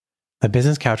The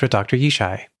Business Couch with Dr.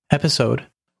 Yishai, episode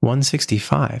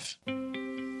 165.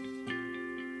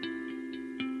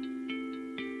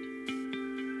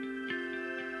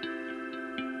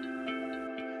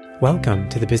 Welcome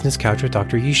to the Business Couch with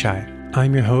Dr. Yishai.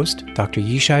 I'm your host, Dr.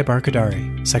 Yishai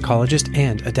Barkadari, psychologist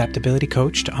and adaptability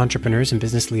coach to entrepreneurs and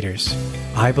business leaders.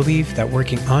 I believe that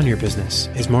working on your business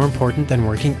is more important than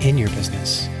working in your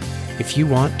business. If you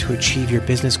want to achieve your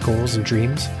business goals and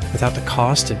dreams without the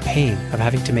cost and pain of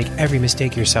having to make every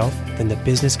mistake yourself, then the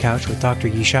Business Couch with Dr.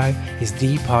 Yishai is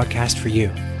the podcast for you.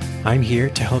 I'm here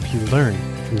to help you learn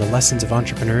from the lessons of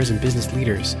entrepreneurs and business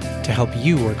leaders to help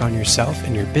you work on yourself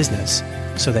and your business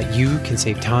so that you can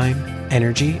save time,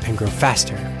 energy, and grow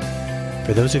faster.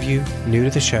 For those of you new to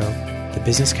the show, the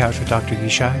Business Couch with Dr.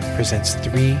 Yishai presents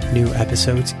 3 new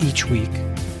episodes each week.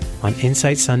 On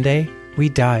Insight Sunday, we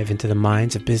dive into the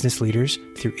minds of business leaders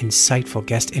through insightful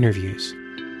guest interviews.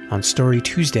 On Story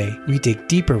Tuesday, we dig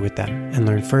deeper with them and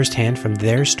learn firsthand from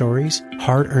their stories,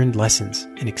 hard-earned lessons,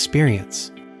 and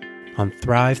experience. On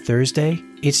Thrive Thursday,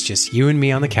 it's just you and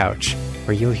me on the couch,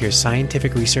 where you'll hear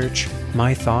scientific research,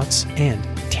 my thoughts, and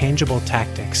tangible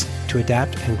tactics to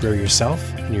adapt and grow yourself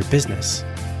and your business.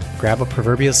 Grab a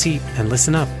proverbial seat and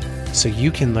listen up so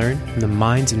you can learn from the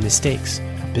minds and mistakes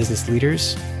of business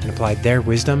leaders and apply their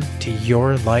wisdom to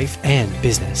your life and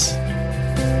business.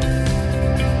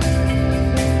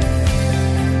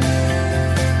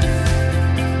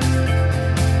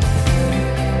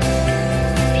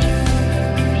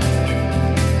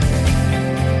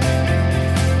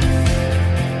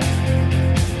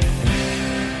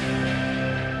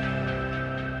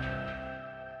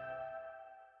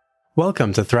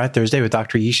 Welcome to Thrive Thursday with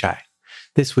Dr. Yishai.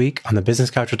 This week on the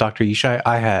Business Couch with Dr. Yishai,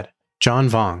 I had John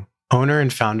Vuong, owner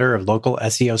and founder of Local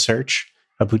SEO Search,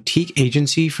 a boutique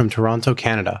agency from Toronto,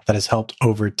 Canada that has helped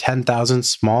over 10,000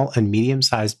 small and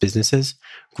medium-sized businesses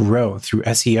grow through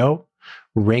SEO,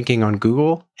 ranking on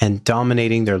Google, and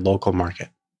dominating their local market.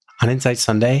 On Insight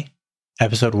Sunday,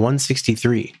 episode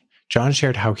 163, John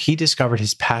shared how he discovered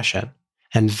his passion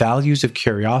and values of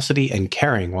curiosity and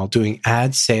caring while doing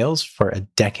ad sales for a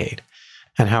decade,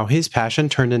 and how his passion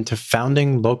turned into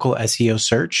founding Local SEO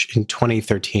Search in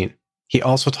 2013. He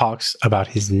also talks about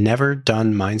his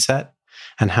never-done mindset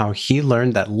and how he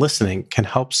learned that listening can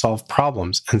help solve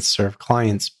problems and serve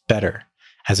clients better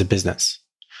as a business.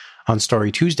 On Story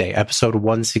Tuesday, episode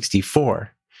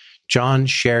 164, John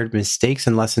shared mistakes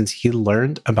and lessons he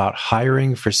learned about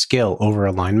hiring for skill over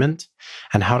alignment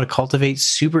and how to cultivate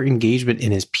super engagement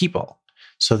in his people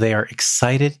so they are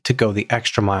excited to go the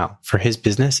extra mile for his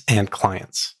business and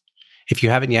clients. If you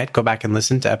haven't yet, go back and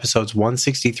listen to episodes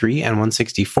 163 and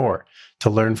 164 to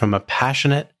learn from a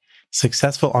passionate,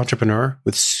 successful entrepreneur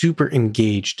with super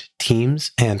engaged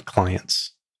teams and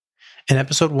clients. In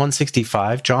episode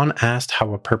 165, John asked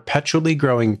how a perpetually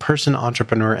growing person,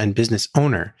 entrepreneur, and business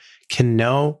owner can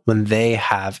know when they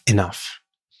have enough.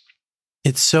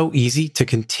 It's so easy to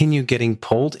continue getting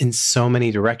pulled in so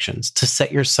many directions, to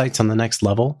set your sights on the next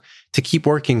level, to keep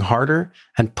working harder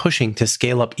and pushing to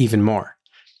scale up even more.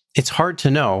 It's hard to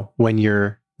know when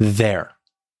you're there.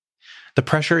 The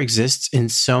pressure exists in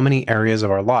so many areas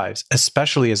of our lives,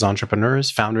 especially as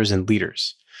entrepreneurs, founders, and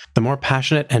leaders. The more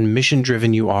passionate and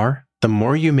mission-driven you are, the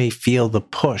more you may feel the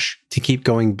push to keep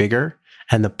going bigger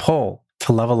and the pull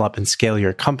to level up and scale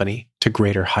your company to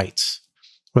greater heights.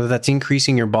 Whether that's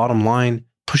increasing your bottom line,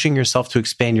 pushing yourself to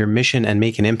expand your mission and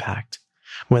make an impact.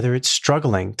 Whether it's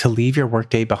struggling to leave your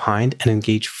workday behind and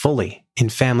engage fully in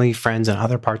family, friends, and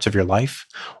other parts of your life,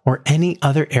 or any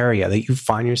other area that you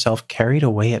find yourself carried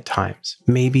away at times,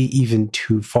 maybe even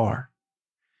too far.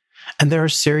 And there are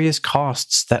serious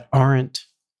costs that aren't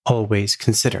always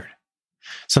considered.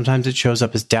 Sometimes it shows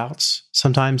up as doubts.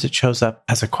 Sometimes it shows up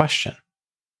as a question.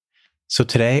 So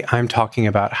today I'm talking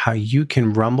about how you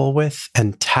can rumble with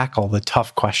and tackle the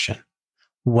tough question.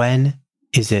 When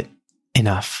is it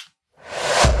enough?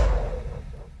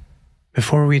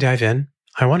 Before we dive in,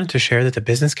 I wanted to share that the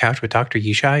Business Couch with Dr.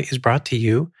 Yishai is brought to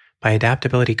you by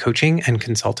Adaptability Coaching and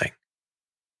Consulting.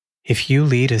 If you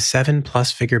lead a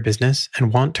 7+ figure business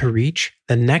and want to reach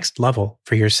the next level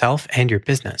for yourself and your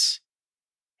business,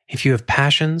 if you have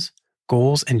passions,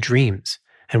 goals, and dreams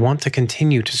and want to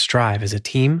continue to strive as a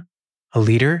team, a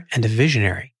leader, and a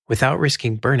visionary without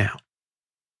risking burnout,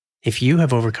 if you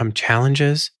have overcome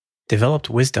challenges, developed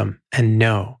wisdom, and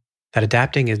know that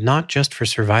adapting is not just for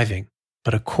surviving,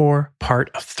 but a core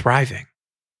part of thriving,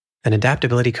 then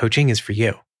adaptability coaching is for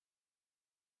you.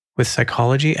 With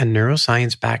psychology and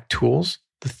neuroscience-backed tools,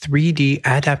 the 3D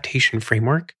adaptation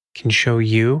framework can show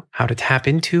you how to tap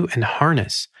into and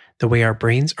harness the way our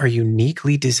brains are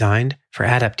uniquely designed for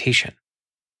adaptation.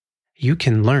 you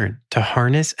can learn to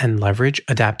harness and leverage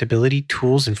adaptability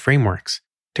tools and frameworks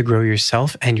to grow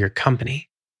yourself and your company.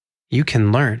 You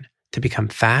can learn to become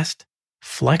fast,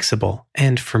 flexible,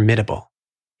 and formidable.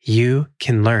 You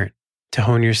can learn to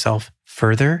hone yourself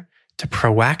further, to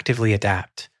proactively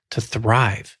adapt, to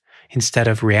thrive, instead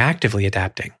of reactively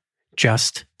adapting,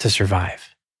 just to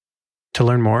survive. To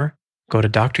learn more, go to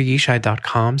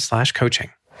DrYishai.com/coaching.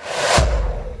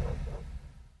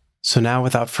 So now,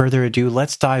 without further ado,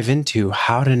 let's dive into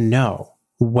how to know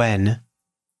when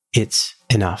it's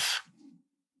enough.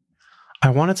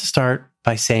 I wanted to start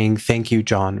by saying thank you,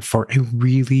 John, for a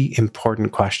really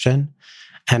important question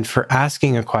and for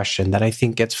asking a question that I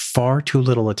think gets far too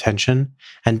little attention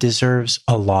and deserves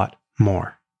a lot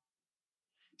more.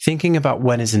 Thinking about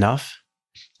when is enough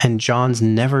and John's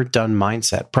never done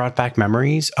mindset brought back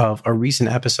memories of a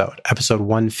recent episode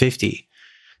 150,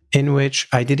 in which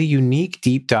I did a unique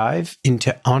deep dive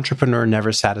into entrepreneur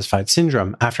never satisfied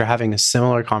syndrome after having a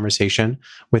similar conversation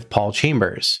with Paul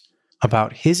Chambers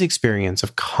about his experience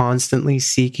of constantly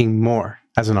seeking more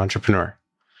as an entrepreneur.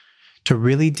 To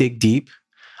really dig deep,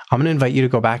 I'm going to invite you to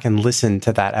go back and listen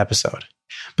to that episode,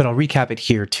 but I'll recap it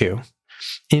here too.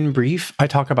 In brief, I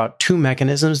talk about two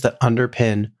mechanisms that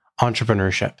underpin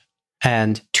entrepreneurship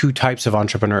and two types of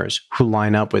entrepreneurs who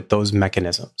line up with those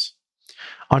mechanisms.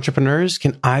 Entrepreneurs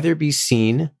can either be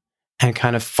seen and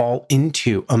kind of fall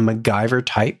into a MacGyver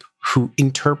type who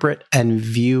interpret and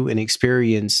view and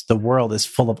experience the world as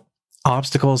full of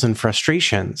obstacles and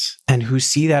frustrations, and who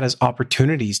see that as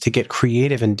opportunities to get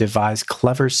creative and devise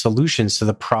clever solutions to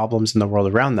the problems in the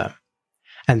world around them.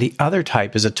 And the other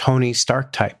type is a Tony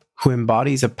Stark type who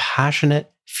embodies a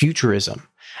passionate futurism.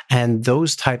 And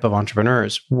those type of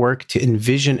entrepreneurs work to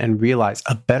envision and realize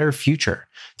a better future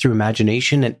through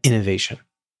imagination and innovation.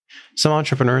 Some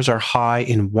entrepreneurs are high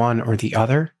in one or the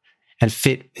other and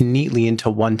fit neatly into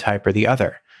one type or the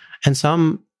other. And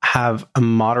some have a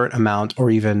moderate amount or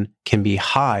even can be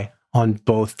high on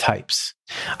both types.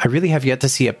 I really have yet to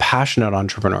see a passionate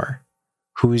entrepreneur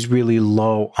who is really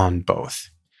low on both.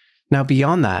 Now,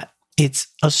 beyond that, it's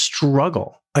a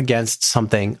struggle against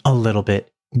something a little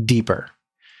bit deeper.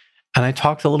 And I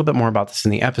talked a little bit more about this in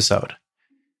the episode.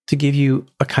 To give you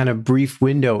a kind of brief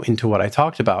window into what I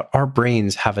talked about, our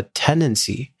brains have a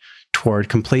tendency toward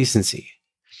complacency.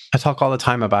 I talk all the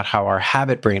time about how our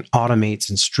habit brain automates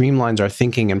and streamlines our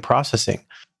thinking and processing,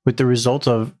 with the result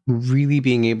of really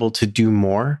being able to do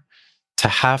more, to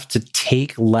have to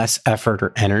take less effort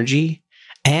or energy,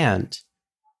 and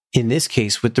in this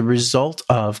case, with the result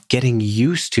of getting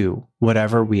used to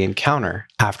whatever we encounter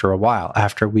after a while,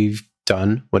 after we've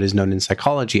done what is known in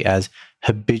psychology as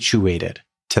habituated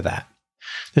to that.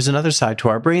 There's another side to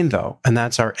our brain, though, and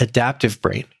that's our adaptive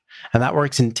brain. And that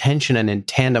works in tension and in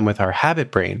tandem with our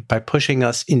habit brain by pushing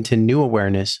us into new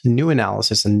awareness, new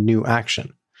analysis, and new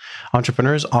action.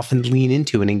 Entrepreneurs often lean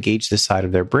into and engage this side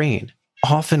of their brain,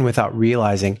 often without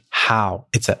realizing how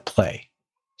it's at play.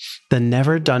 The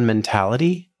never done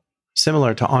mentality,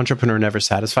 similar to entrepreneur never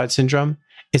satisfied syndrome,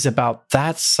 is about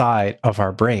that side of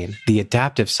our brain, the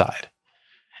adaptive side,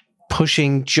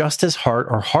 pushing just as hard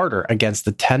or harder against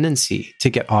the tendency to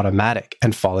get automatic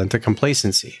and fall into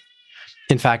complacency.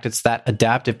 In fact, it's that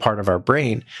adaptive part of our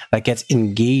brain that gets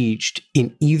engaged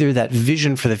in either that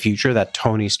vision for the future, that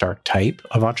Tony Stark type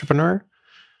of entrepreneur,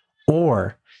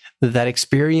 or that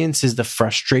experiences the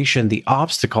frustration, the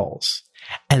obstacles,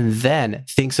 and then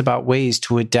thinks about ways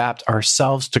to adapt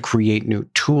ourselves to create new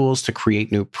tools, to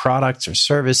create new products or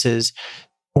services,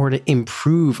 or to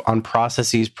improve on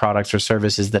processes, products, or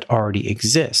services that already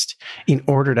exist in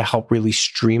order to help really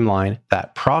streamline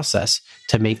that process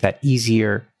to make that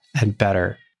easier and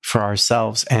better for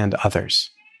ourselves and others.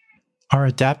 Our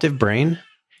adaptive brain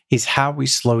is how we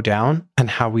slow down and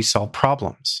how we solve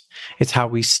problems. It's how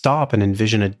we stop and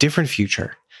envision a different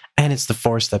future. And it's the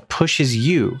force that pushes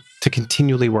you to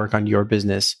continually work on your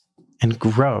business and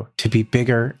grow to be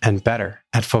bigger and better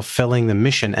at fulfilling the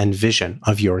mission and vision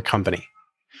of your company.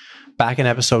 Back in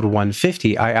episode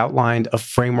 150, I outlined a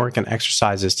framework and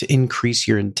exercises to increase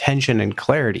your intention and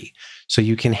clarity so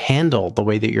you can handle the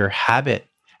way that your habit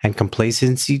and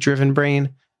complacency-driven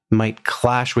brain might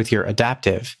clash with your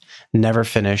adaptive, never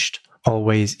finished,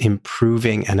 always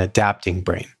improving and adapting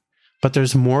brain. But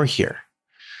there's more here,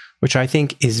 which I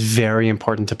think is very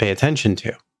important to pay attention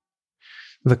to.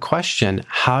 The question,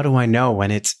 how do I know when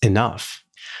it's enough,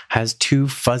 has two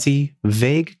fuzzy,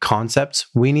 vague concepts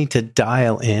we need to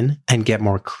dial in and get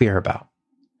more clear about.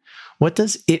 What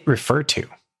does it refer to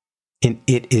in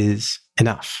it is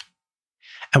enough?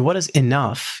 And what does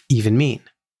enough even mean?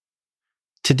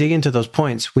 To dig into those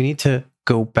points, we need to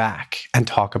go back and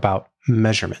talk about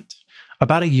measurement.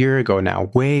 About a year ago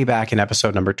now, way back in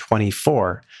episode number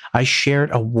 24, I shared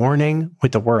a warning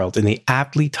with the world in the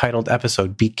aptly titled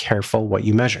episode, Be Careful What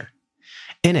You Measure.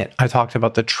 In it, I talked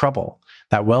about the trouble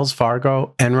that Wells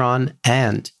Fargo, Enron,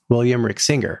 and William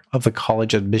Rixinger of the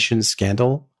college admissions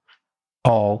scandal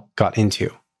all got into,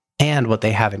 and what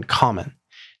they have in common.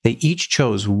 They each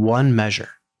chose one measure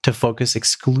to focus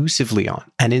exclusively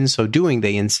on, and in so doing,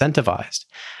 they incentivized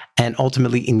and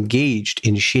ultimately engaged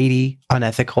in shady,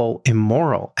 unethical,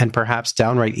 immoral, and perhaps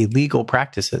downright illegal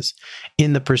practices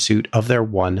in the pursuit of their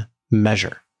one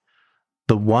measure.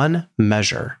 The one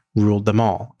measure ruled them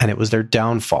all, and it was their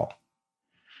downfall.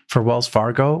 For Wells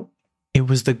Fargo, it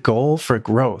was the goal for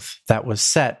growth that was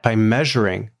set by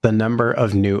measuring the number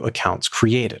of new accounts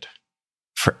created.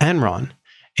 For Enron,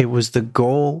 it was the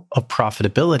goal of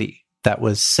profitability that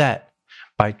was set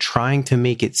by trying to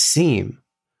make it seem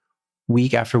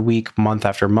week after week, month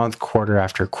after month, quarter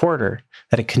after quarter,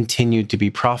 that it continued to be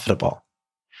profitable.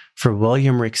 For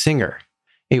William Rixinger,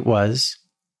 it was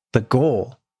the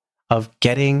goal of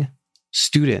getting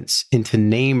students into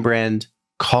name brand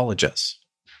colleges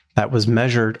that was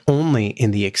measured only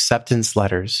in the acceptance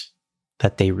letters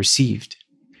that they received.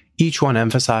 Each one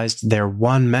emphasized their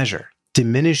one measure,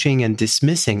 diminishing and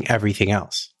dismissing everything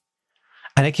else.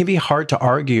 And it can be hard to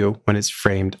argue when it's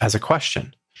framed as a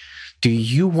question. Do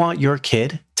you want your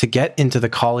kid to get into the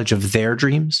college of their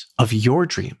dreams, of your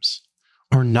dreams,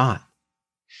 or not?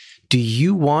 Do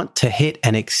you want to hit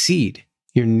and exceed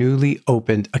your newly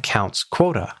opened accounts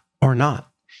quota or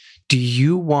not? Do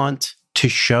you want to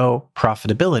show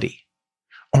profitability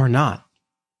or not?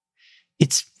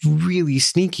 It's really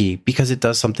sneaky because it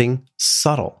does something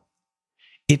subtle.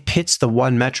 It pits the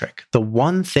one metric, the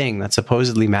one thing that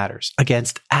supposedly matters,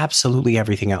 against absolutely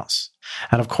everything else.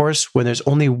 And of course, when there's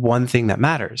only one thing that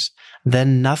matters,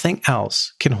 then nothing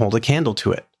else can hold a candle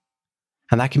to it.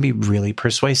 And that can be really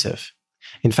persuasive.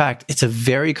 In fact, it's a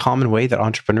very common way that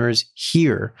entrepreneurs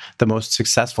hear the most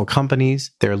successful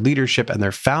companies, their leadership, and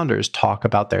their founders talk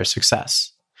about their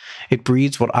success. It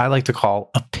breeds what I like to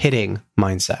call a pitting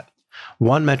mindset.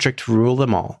 One metric to rule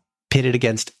them all, pitted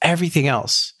against everything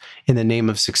else in the name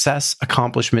of success,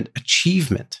 accomplishment,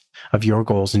 achievement of your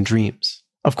goals and dreams.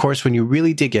 Of course, when you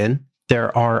really dig in,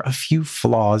 there are a few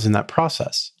flaws in that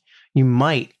process. You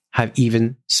might have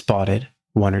even spotted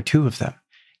one or two of them.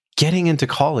 Getting into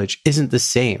college isn't the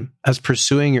same as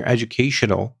pursuing your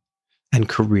educational and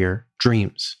career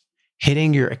dreams.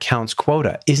 Hitting your accounts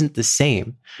quota isn't the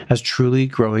same as truly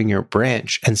growing your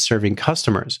branch and serving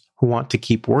customers who want to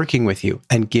keep working with you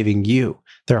and giving you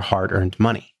their hard-earned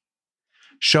money.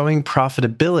 Showing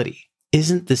profitability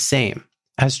isn't the same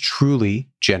as truly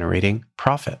generating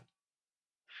profit.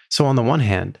 So on the one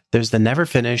hand, there's the never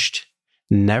finished,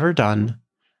 never done,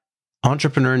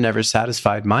 entrepreneur never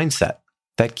satisfied mindset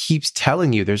that keeps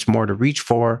telling you there's more to reach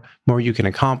for, more you can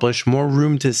accomplish, more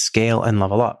room to scale and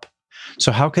level up.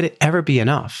 So how could it ever be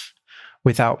enough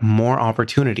without more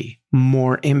opportunity,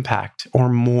 more impact, or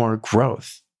more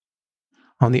growth?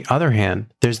 On the other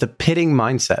hand, there's the pitting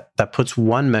mindset that puts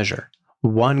one measure,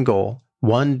 one goal,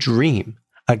 one dream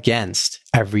against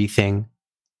everything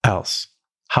else.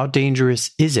 How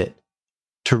dangerous is it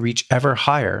to reach ever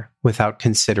higher without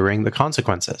considering the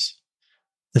consequences?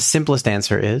 The simplest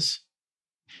answer is,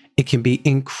 it can be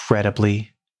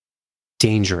incredibly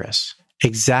dangerous.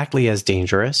 Exactly as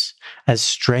dangerous as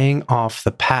straying off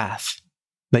the path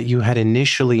that you had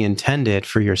initially intended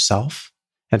for yourself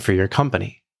and for your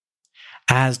company.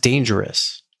 As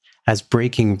dangerous as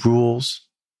breaking rules,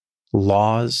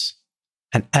 laws,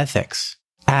 and ethics.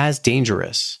 As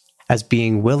dangerous as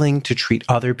being willing to treat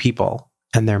other people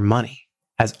and their money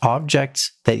as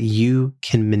objects that you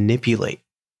can manipulate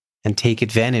and take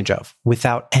advantage of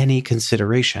without any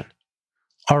consideration.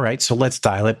 All right, so let's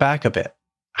dial it back a bit.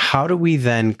 How do we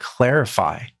then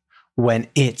clarify when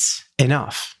it's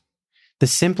enough? The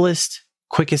simplest,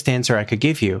 quickest answer I could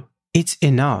give you, it's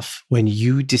enough when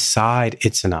you decide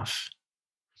it's enough.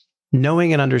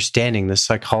 Knowing and understanding the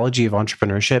psychology of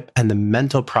entrepreneurship and the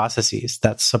mental processes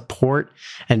that support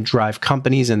and drive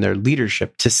companies and their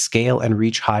leadership to scale and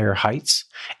reach higher heights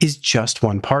is just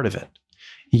one part of it.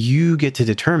 You get to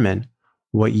determine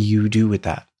what you do with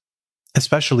that,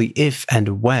 especially if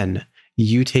and when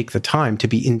you take the time to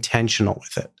be intentional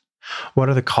with it. What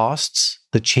are the costs,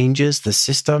 the changes, the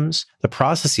systems, the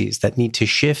processes that need to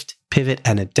shift, pivot,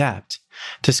 and adapt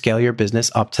to scale your business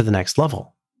up to the next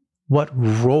level? What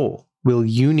role will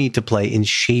you need to play in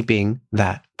shaping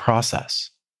that process?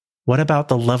 What about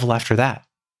the level after that,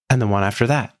 and the one after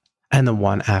that, and the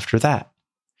one after that?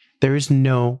 There is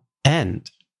no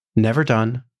end. Never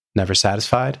done, never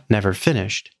satisfied, never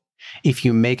finished. If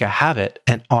you make a habit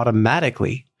and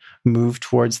automatically move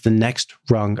towards the next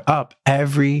rung up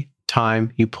every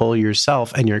time you pull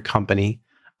yourself and your company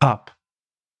up.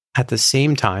 At the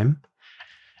same time,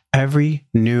 every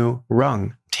new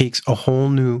rung takes a whole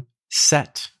new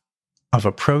set of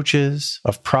approaches,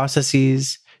 of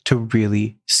processes to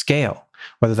really scale,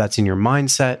 whether that's in your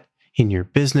mindset, in your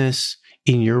business,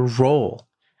 in your role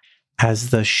as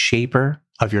the shaper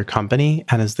of your company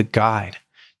and as the guide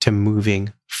to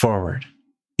moving forward.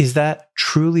 Is that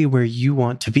truly where you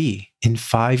want to be in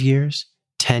 5 years,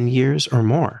 10 years, or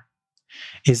more?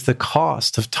 Is the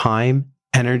cost of time,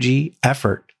 energy,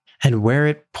 effort, and where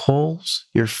it pulls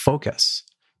your focus,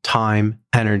 time,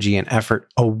 energy, and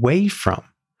effort away from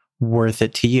worth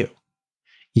it to you?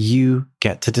 You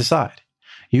get to decide.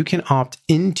 You can opt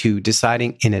into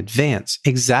deciding in advance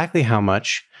exactly how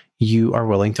much you are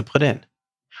willing to put in,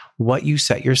 what you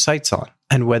set your sights on,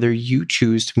 and whether you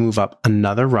choose to move up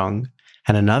another rung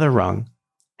and another rung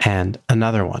and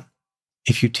another one.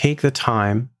 If you take the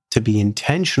time to be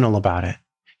intentional about it,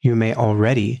 you may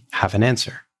already have an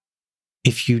answer.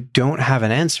 If you don't have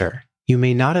an answer, you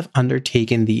may not have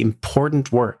undertaken the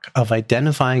important work of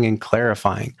identifying and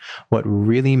clarifying what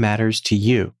really matters to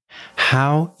you,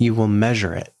 how you will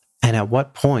measure it, and at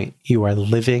what point you are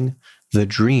living the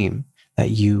dream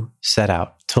that you set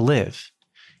out to live,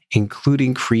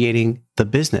 including creating the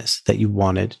business that you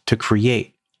wanted to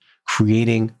create,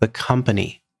 creating the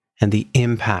company and the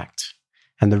impact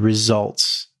and the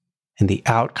results and the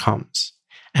outcomes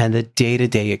and the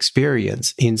day-to-day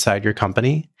experience inside your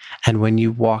company, and when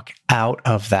you walk out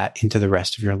of that into the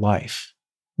rest of your life.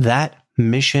 That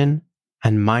mission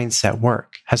and mindset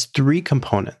work has 3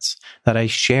 components that I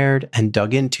shared and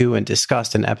dug into and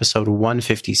discussed in episode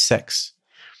 156.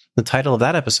 The title of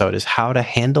that episode is How to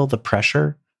Handle the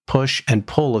Pressure, Push, and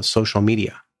Pull of Social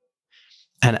Media.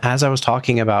 And as I was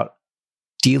talking about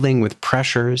dealing with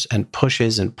pressures and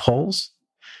pushes and pulls,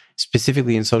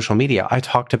 specifically in social media, I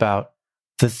talked about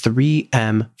the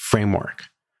 3M framework,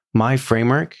 my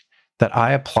framework that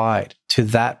I applied to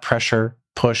that pressure,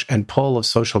 push, and pull of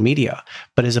social media,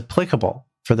 but is applicable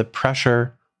for the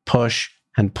pressure, push,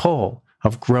 and pull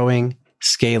of growing,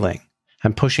 scaling,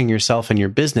 and pushing yourself and your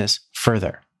business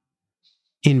further.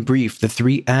 In brief, the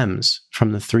 3 M's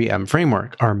from the 3M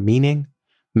framework are meaning,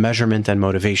 measurement, and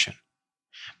motivation.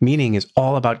 Meaning is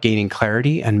all about gaining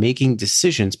clarity and making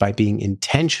decisions by being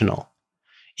intentional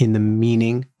in the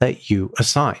meaning that you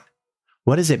assign.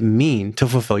 What does it mean to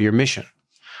fulfill your mission?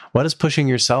 What does pushing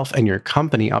yourself and your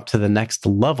company up to the next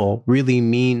level really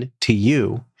mean to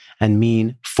you and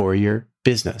mean for your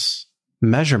business?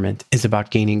 Measurement is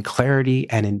about gaining clarity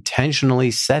and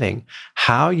intentionally setting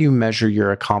how you measure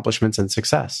your accomplishments and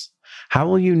success. How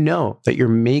will you know that you're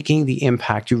making the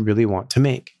impact you really want to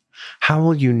make? How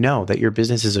will you know that your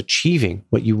business is achieving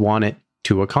what you want it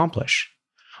to accomplish?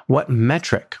 What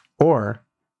metric, or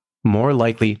more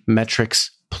likely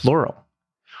metrics plural,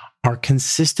 are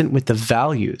consistent with the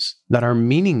values that are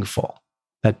meaningful,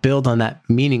 that build on that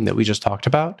meaning that we just talked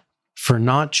about for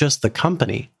not just the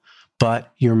company,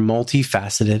 but your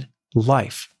multifaceted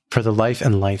life, for the life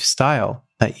and lifestyle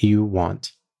that you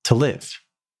want to live.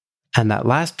 And that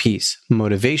last piece,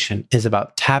 motivation, is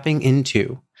about tapping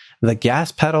into the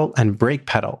gas pedal and brake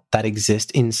pedal that exist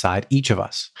inside each of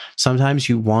us. Sometimes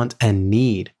you want and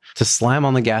need to slam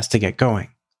on the gas to get going.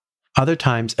 Other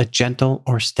times, a gentle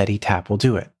or steady tap will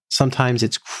do it. Sometimes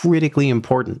it's critically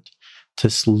important to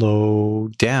slow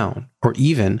down or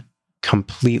even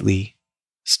completely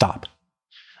stop.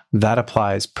 That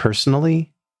applies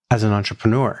personally as an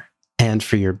entrepreneur and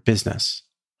for your business.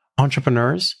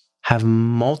 Entrepreneurs have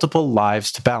multiple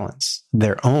lives to balance,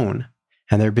 their own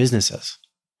and their businesses.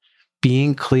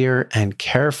 Being clear and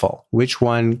careful which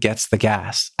one gets the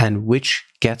gas and which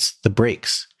gets the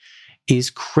brakes is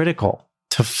critical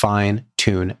to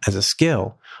fine-tune as a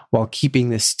skill while keeping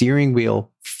the steering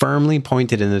wheel firmly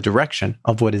pointed in the direction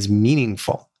of what is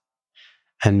meaningful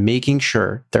and making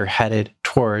sure they're headed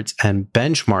towards and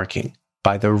benchmarking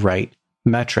by the right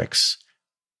metrics,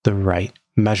 the right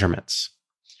measurements.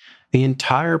 The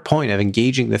entire point of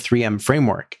engaging the 3M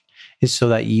framework is so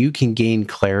that you can gain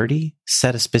clarity,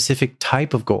 set a specific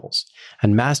type of goals,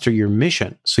 and master your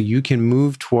mission so you can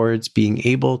move towards being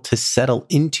able to settle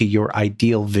into your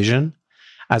ideal vision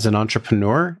as an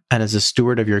entrepreneur and as a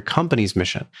steward of your company's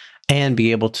mission, and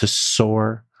be able to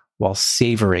soar while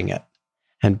savoring it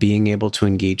and being able to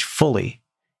engage fully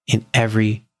in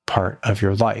every part of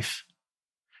your life.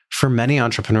 For many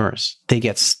entrepreneurs, they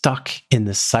get stuck in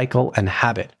the cycle and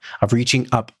habit of reaching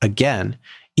up again,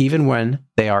 even when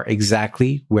they are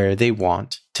exactly where they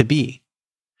want to be.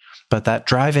 But that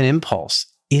drive and impulse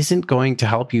isn't going to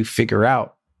help you figure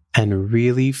out and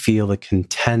really feel the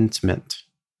contentment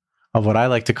of what I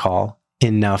like to call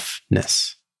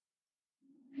enoughness.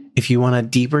 If you want a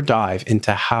deeper dive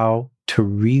into how to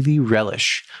really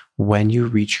relish when you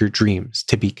reach your dreams,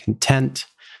 to be content,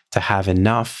 to have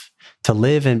enough, to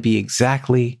live and be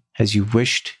exactly as you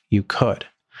wished you could,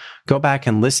 go back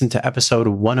and listen to episode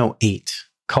 108,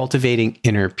 Cultivating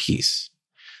Inner Peace.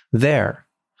 There,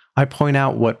 I point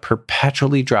out what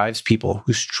perpetually drives people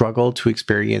who struggle to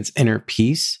experience inner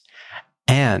peace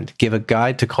and give a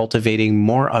guide to cultivating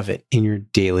more of it in your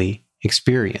daily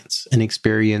experience, an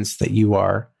experience that you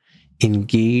are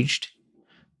engaged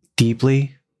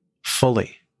deeply,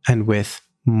 fully, and with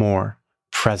more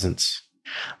presence.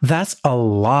 That's a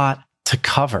lot to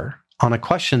cover on a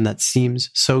question that seems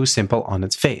so simple on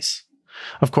its face.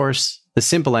 Of course, the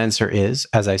simple answer is,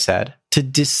 as I said, to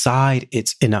decide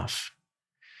it's enough.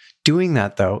 Doing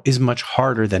that, though, is much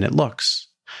harder than it looks.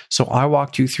 So I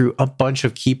walked you through a bunch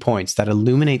of key points that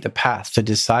illuminate the path to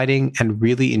deciding and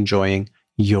really enjoying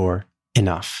your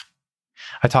enough.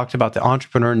 I talked about the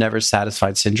entrepreneur never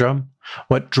satisfied syndrome,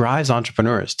 what drives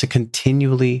entrepreneurs to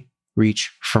continually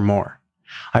reach for more.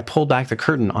 I pulled back the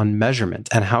curtain on measurement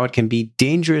and how it can be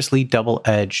dangerously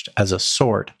double-edged as a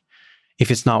sword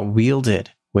if it's not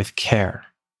wielded with care.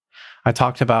 I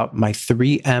talked about my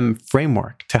 3M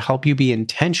framework to help you be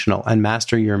intentional and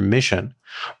master your mission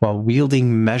while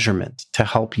wielding measurement to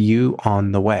help you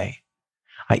on the way.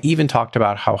 I even talked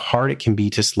about how hard it can be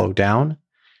to slow down,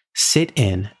 sit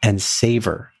in, and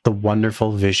savor the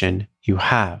wonderful vision you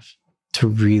have to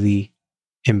really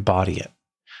embody it.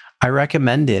 I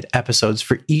recommended episodes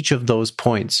for each of those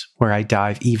points where I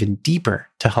dive even deeper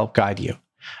to help guide you.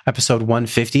 Episode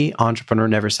 150, Entrepreneur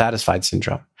Never Satisfied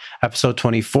Syndrome. Episode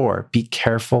 24, Be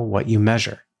Careful What You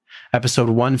Measure. Episode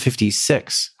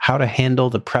 156, How to Handle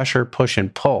the Pressure, Push,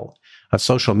 and Pull of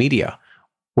Social Media,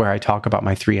 where I talk about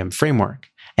my 3M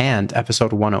framework. And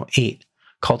episode 108,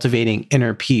 Cultivating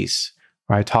Inner Peace,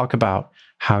 where I talk about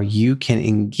how you can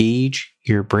engage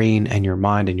your brain and your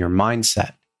mind and your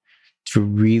mindset to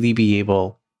really be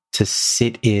able to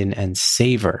sit in and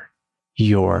savor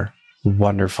your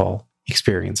wonderful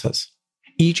experiences.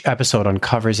 Each episode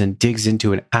uncovers and digs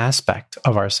into an aspect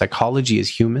of our psychology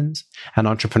as humans and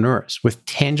entrepreneurs with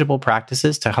tangible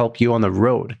practices to help you on the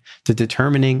road to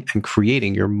determining and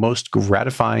creating your most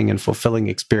gratifying and fulfilling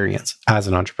experience as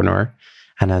an entrepreneur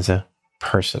and as a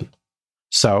person.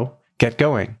 So get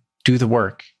going, do the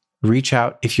work, reach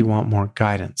out if you want more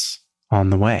guidance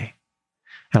on the way.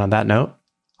 And on that note,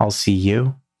 I'll see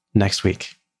you next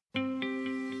week.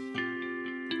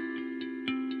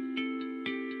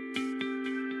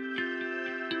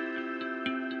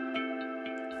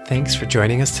 Thanks for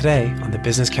joining us today on the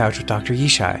Business Couch with Dr.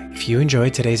 Yishai. If you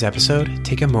enjoyed today's episode,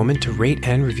 take a moment to rate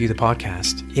and review the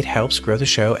podcast. It helps grow the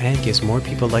show and gives more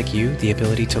people like you the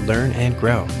ability to learn and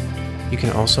grow. You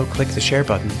can also click the share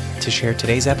button to share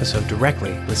today's episode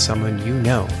directly with someone you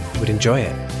know who would enjoy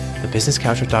it. The Business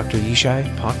Couch with Dr. Yishai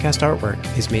podcast artwork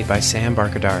is made by Sam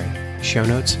Barkadari, show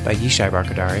notes by Yishai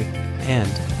Barkadari,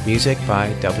 and music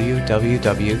by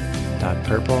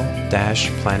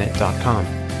www.purple-planet.com.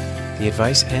 The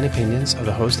advice and opinions of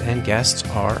the host and guests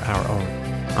are our own.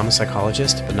 I'm a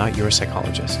psychologist, but not your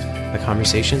psychologist. The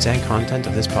conversations and content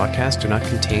of this podcast do not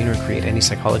contain or create any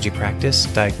psychology practice,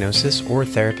 diagnosis, or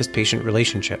therapist-patient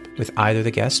relationship with either the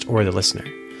guest or the listener.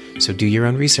 So do your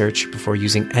own research before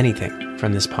using anything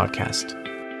from this podcast.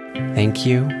 Thank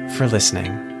you for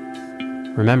listening.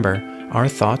 Remember, our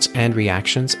thoughts and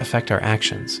reactions affect our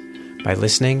actions. By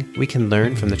listening, we can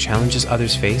learn from the challenges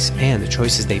others face and the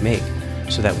choices they make,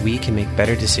 so that we can make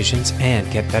better decisions and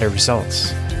get better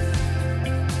results.